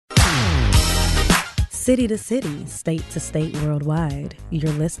City to city, state to state, worldwide,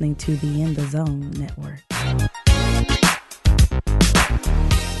 you're listening to the In the Zone Network.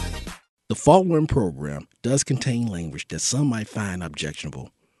 The following program does contain language that some might find objectionable.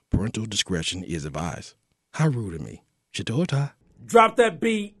 Parental discretion is advised. How rude of me. Chitota. Drop that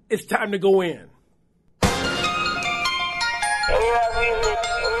beat. It's time to go in. I'm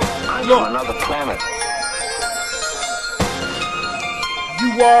from another planet.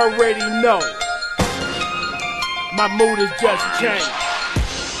 You already know. My mood has just changed.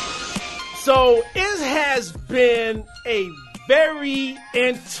 So it has been a very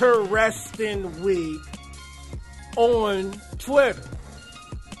interesting week on Twitter.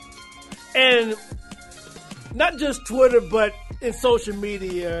 And not just Twitter, but in social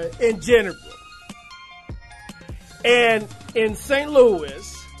media in general. And in St.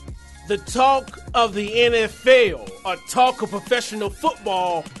 Louis, the talk of the NFL, or talk of professional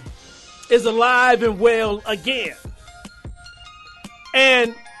football, is alive and well again.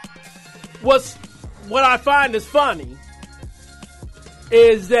 And what I find is funny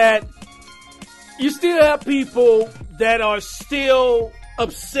is that you still have people that are still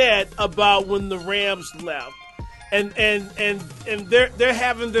upset about when the Rams left, and they're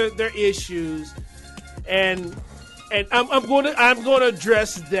having their issues, and I'm going to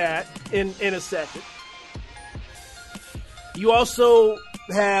address that in a second. You also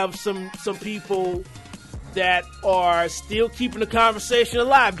have some people that are still keeping the conversation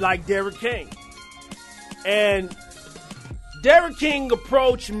alive, like Derek King. And Derek King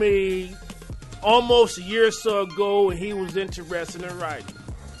approached me almost a year or so ago, and he was interested in writing.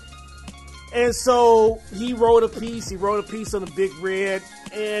 And so he wrote a piece. He wrote a piece on the Big Red,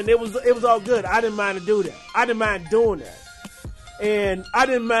 and it was all good. I didn't mind to do that. I didn't mind doing that, and I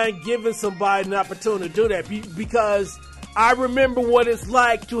didn't mind giving somebody an opportunity to do that because I remember what it's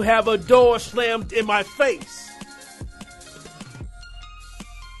like to have a door slammed in my face.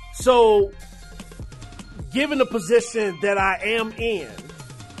 So, given the position that I am in,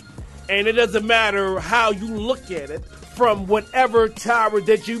 and it doesn't matter how you look at it, from whatever tower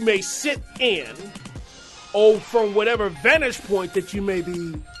that you may sit in, or from whatever vantage point that you may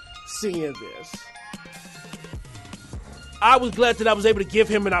be seeing this, I was glad that I was able to give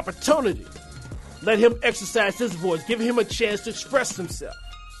him an opportunity. Let him exercise his voice. Give him a chance to express himself.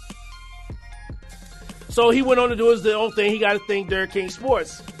 So he went on to do his own thing. He got to think Derek King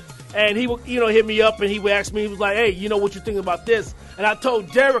Sports. And he would, hit me up and he would ask me, he was like, hey, what you think about this? And I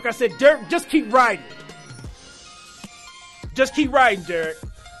told Derek, I said, Derek, just keep writing. Just keep writing, Derek.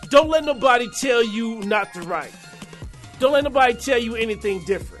 Don't let nobody tell you not to write. Don't let nobody tell you anything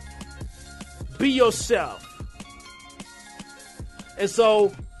different. Be yourself. And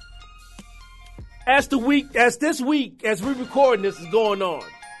so, as this week, as we're recording this is going on,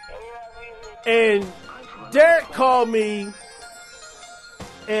 and Derek called me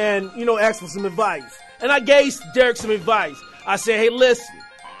and, asked for some advice. And I gave Derek some advice. I said, hey, listen,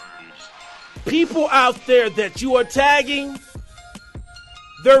 people out there that you are tagging,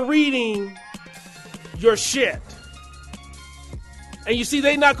 they're reading your shit. And you see,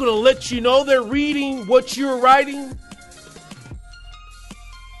 they're not going to let you know they're reading what you're writing.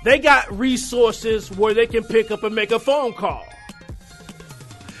 They got resources where they can pick up and make a phone call.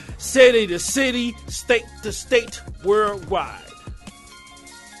 City to city, state to state, worldwide.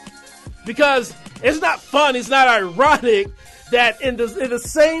 Because it's not fun, it's not ironic that in the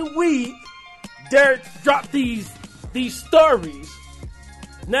same week, Derek dropped these stories.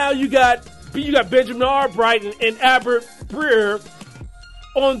 Now you got Benjamin Albright and Albert Breer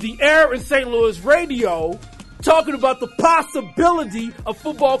on the air in St. Louis radio talking about the possibility of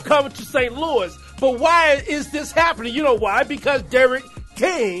football coming to St. Louis. But why is this happening? You know why? Because Derek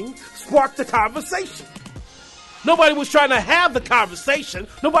King sparked the conversation. Nobody was trying to have the conversation.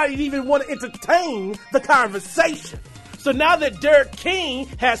 Nobody even want to entertain the conversation. So now that Derek King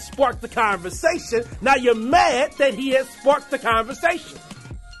has sparked the conversation, now you're mad that he has sparked the conversation.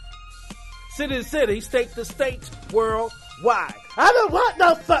 City to city, state to state, worldwide. I don't want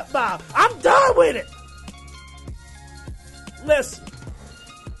no football. I'm done with it. Listen.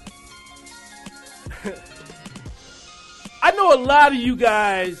 I know a lot of you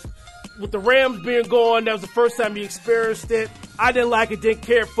guys, with the Rams being gone, that was the first time you experienced it. I didn't like it, didn't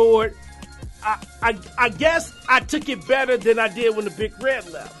care for it. I guess I took it better than I did when the Big Red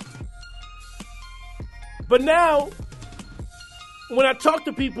left. But now, when I talk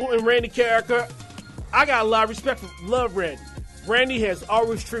to people in Randy character, I got a lot of respect for, love Randy. Randy has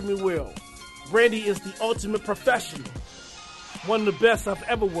always treated me well. Randy is the ultimate professional. One of the best I've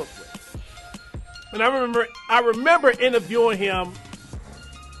ever worked with. And I remember interviewing him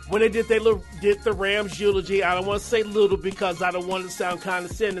when they did the Rams eulogy. I don't want to say little because I don't want it to sound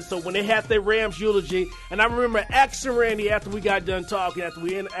condescending. So when they had their Rams eulogy, and I remember asking Randy after we got done talking, after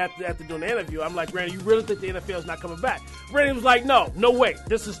doing the interview, I'm like, Randy, you really think the NFL is not coming back? Randy was like, no way.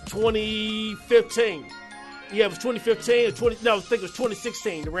 This is 2015. Yeah, it was 2015 or I think it was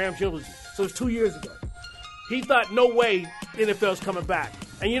 2016, the Rams eulogy. So it was 2 years ago. He thought, no way the NFL is coming back.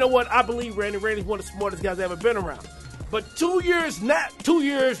 And you know what? I believe Randy. Randy's one of the smartest guys I've ever been around. But 2 years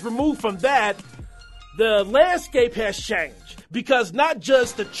removed from that, the landscape has changed. Because not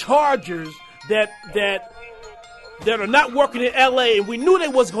just the Chargers that are not working in L.A., and we knew they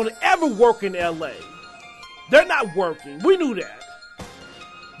wasn't going to ever work in L.A. They're not working. We knew that.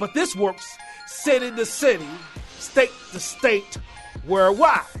 But this works city to city, state to state,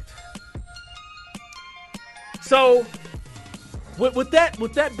 worldwide. So, with that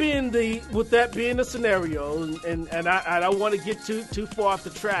being the scenario, and I don't want to get too far off the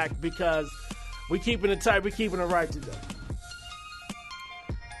track because we're keeping it tight, we're keeping it right today.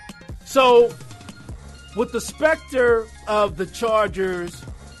 So, with the specter of the Chargers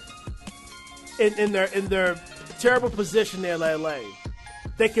in their terrible position in LA,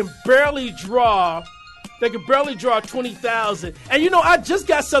 they can barely draw 20,000. And you know, I just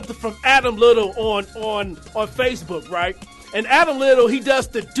got something from Adam Little on Facebook, right? And Adam Little, he does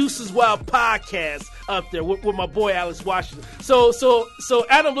the Deuces Wild podcast up there with my boy Alex Washington. So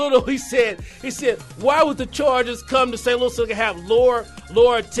Adam Little, he said, why would the Chargers come to St. Louis so they can have lower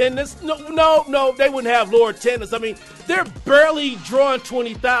attendance? No, they wouldn't have lower attendance. I mean, they're barely drawing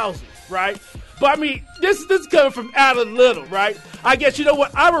 20,000, right? But I mean, this is coming from Adam Little, right? I guess, you know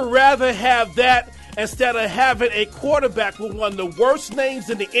what? I would rather have that instead of having a quarterback with one of the worst names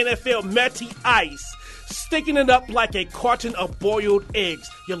in the NFL, Matty Ice, sticking it up like a carton of boiled eggs.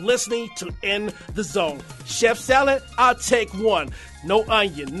 You're listening to In the Zone. Chef salad, I'll take one. No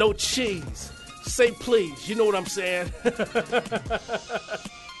onion, no cheese. Say please. You know what I'm saying?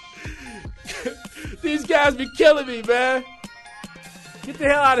 These guys be killing me, man. Get the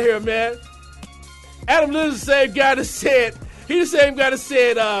hell out of here, man. Adam Little is the same guy that said,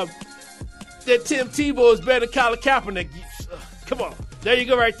 that Tim Tebow is better than Colin Kaepernick. Come on. There you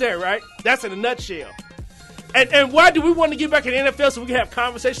go right there, right? That's in a nutshell. And why do we want to get back in the NFL so we can have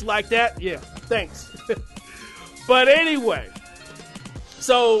conversations like that? Yeah, thanks. But anyway,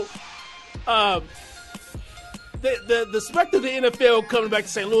 so the specter of the NFL coming back to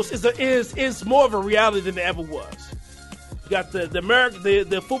St. Louis is more of a reality than it ever was. You got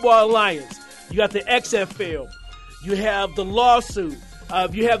the Football Alliance. You got the XFL. You have the lawsuit.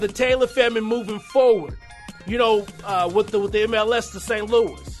 You have the Taylor family moving forward. You know, with the MLS to St.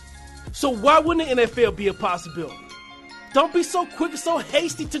 Louis. So why wouldn't the NFL be a possibility? Don't be so quick and so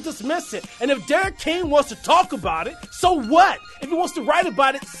hasty to dismiss it. And if Derek King wants to talk about it, so what? If he wants to write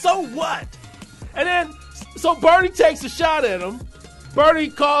about it, so what? And then, so Bernie takes a shot at him. Bernie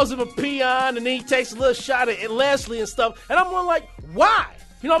calls him a peon, and then he takes a little shot at Leslie and stuff. And I'm like, why?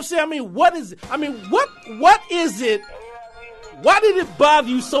 You know what I'm saying? I mean, what is it? I mean, what is it? Why did it bother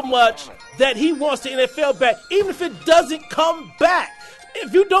you so much that he wants the NFL back, even if it doesn't come back?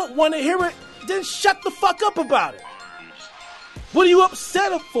 If you don't want to hear it, then shut the fuck up about it. What are you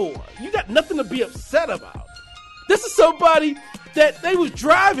upset for? You got nothing to be upset about. This is somebody that they was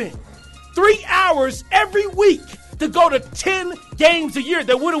driving 3 hours every week to go to 10 games a year.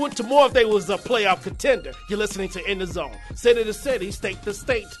 They would have went to more if they was a playoff contender. You're listening to In the Zone. City to city, state to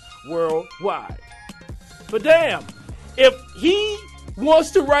state, worldwide. But damn, if he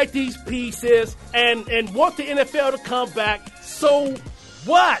wants to write these pieces and want the NFL to come back, so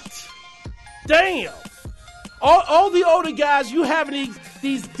what? Damn. All the older guys, you having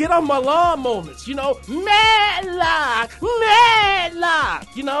these get on my lawn moments, you know, Madlock,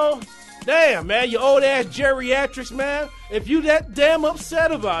 you know. Damn, man, you old ass geriatrics, man. If you that damn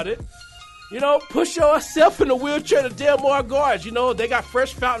upset about it, you know, push yourself in a wheelchair to Del Mar Gardens. You know, they got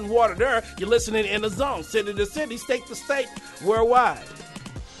fresh fountain water there. You're listening In the Zone, city to city, state to state, worldwide.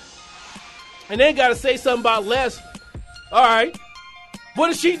 And then got to say something about Leslie. All right, what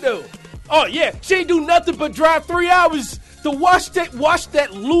does she do? Oh, yeah, she ain't do nothing but drive 3 hours to watch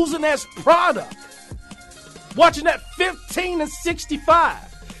that losing-ass product. Watching that 15 and 65.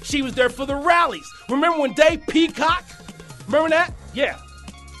 She was there for the rallies. Remember when Dave Peacock? Remember that? Yeah.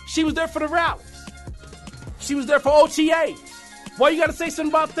 She was there for the rallies. She was there for OTAs. Why you got to say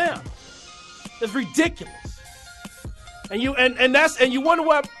something about them? It's ridiculous. And you wonder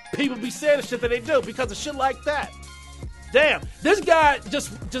why people be saying the shit that they do because of shit like that. Damn, this guy just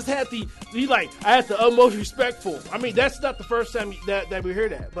had I had the utmost respect for him. I mean, that's not the first time that we hear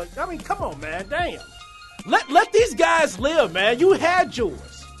that. But, I mean, come on, man, damn. Let these guys live, man. You had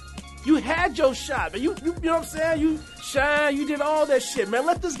yours. You had your shot, man. You know what I'm saying? You shine, you did all that shit, man.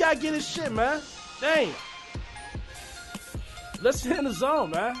 Let this guy get his shit, man. Damn. Let's hit in the zone,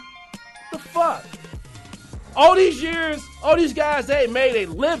 man. The fuck? All these years, all these guys, they made a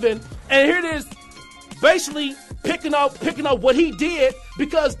living, and here it is, basically picking up what he did,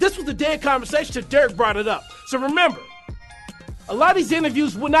 because this was the dead conversation till Derek brought it up. So remember, a lot of these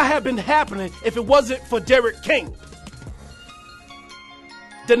interviews would not have been happening if it wasn't for Derek King.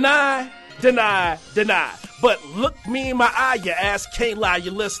 Deny. But look me in my eye, your ass can't lie.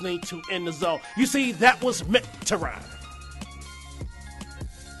 You're listening to In the Zone. You see, that was meant to rhyme.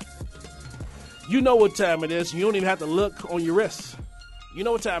 You know what time it is. You don't even have to look on your wrists. You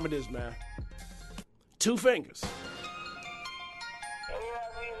know what time it is, man. 2 fingers.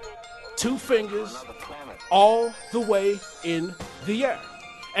 2 fingers all the way in the air.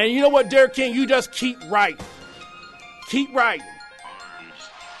 And you know what, Derek King? You just keep writing. Keep writing.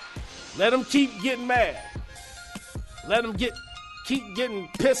 Let them keep getting mad. Let them keep getting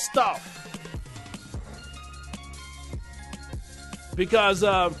pissed off. Because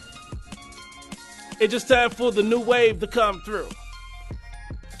it's just time for the new wave to come through.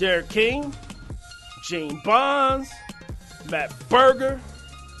 Derek King, Gene Bonds, Matt Berger.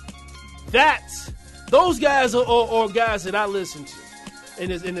 Those guys are guys that I listen to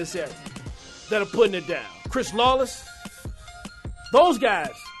in this area that are putting it down. Chris Lawless. Those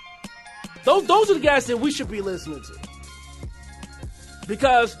guys. Those are the guys that we should be listening to.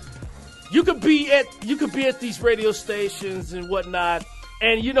 Because you could be at these radio stations and whatnot,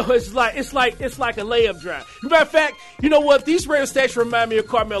 and you know it's like a layup drive. Matter of fact, you know what? These radio stations remind me of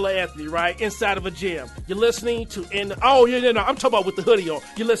Carmelo Anthony, right? Inside of a gym. You're listening to I'm talking about with the hoodie on.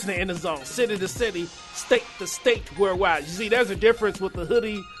 You're listening to In the Zone, city to city, state to state, worldwide. You see, there's a difference with the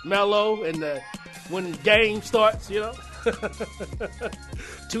hoodie, Mellow, and when the game starts, you know.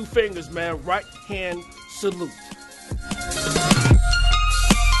 2 fingers, man. Right hand salute.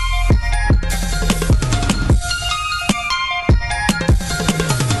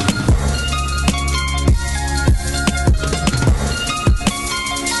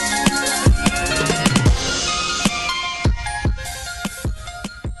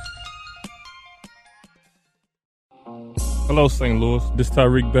 Hello, St. Louis. This is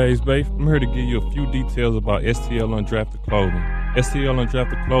Tyreek Bays-Bafe. I'm here to give you a few details about STL Undrafted Clothing. STL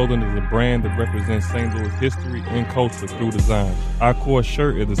Undrafted Clothing is a brand that represents St. Louis history and culture through design. Our core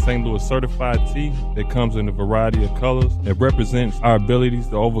shirt is a St. Louis certified tee that comes in a variety of colors that represents our abilities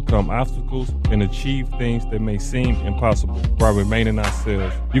to overcome obstacles and achieve things that may seem impossible while remaining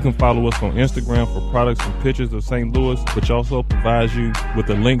ourselves. You can follow us on Instagram for products and pictures of St. Louis, which also provides you with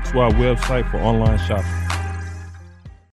a link to our website for online shopping.